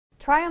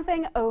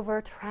Triumphing over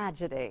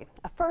tragedy.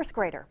 A first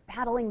grader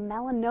battling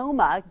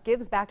melanoma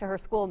gives back to her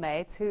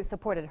schoolmates who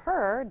supported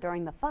her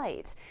during the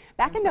fight.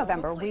 Back in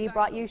November, we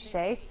brought you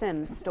Shay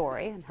Sims'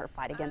 story, and her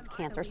fight against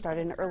cancer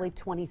started in early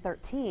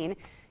 2013.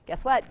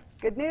 Guess what?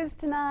 Good news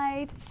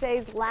tonight.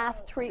 Shay's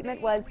last treatment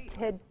was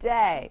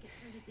today.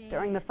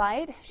 During the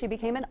fight, she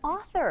became an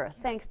author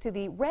thanks to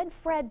the Red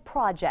Fred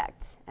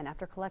Project. And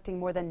after collecting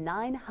more than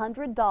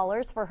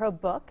 $900 for her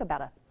book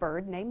about a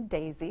bird named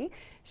Daisy,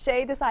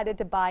 Shay decided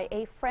to buy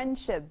a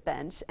friendship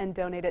bench and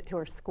donate it to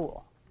her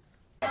school.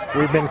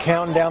 We've been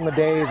counting down the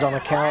days on a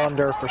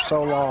calendar for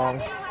so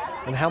long.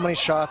 And how many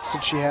shots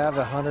did she have?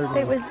 100?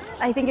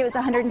 I think it was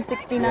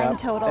 169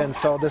 total. And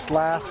so this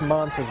last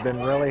month has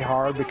been really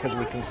hard because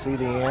we can see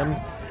the end.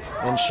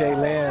 And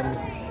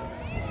Shaylin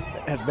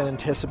has been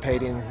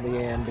anticipating the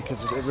end because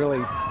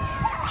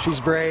she's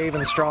brave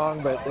and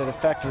strong, but it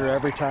affected her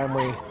every time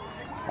we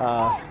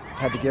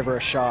had to give her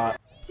a shot.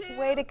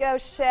 Way to go,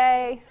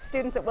 Shay.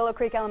 Students at Willow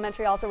Creek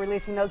Elementary also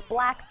releasing those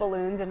black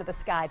balloons into the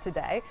sky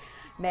today.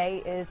 May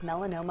is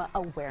Melanoma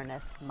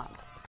Awareness Month.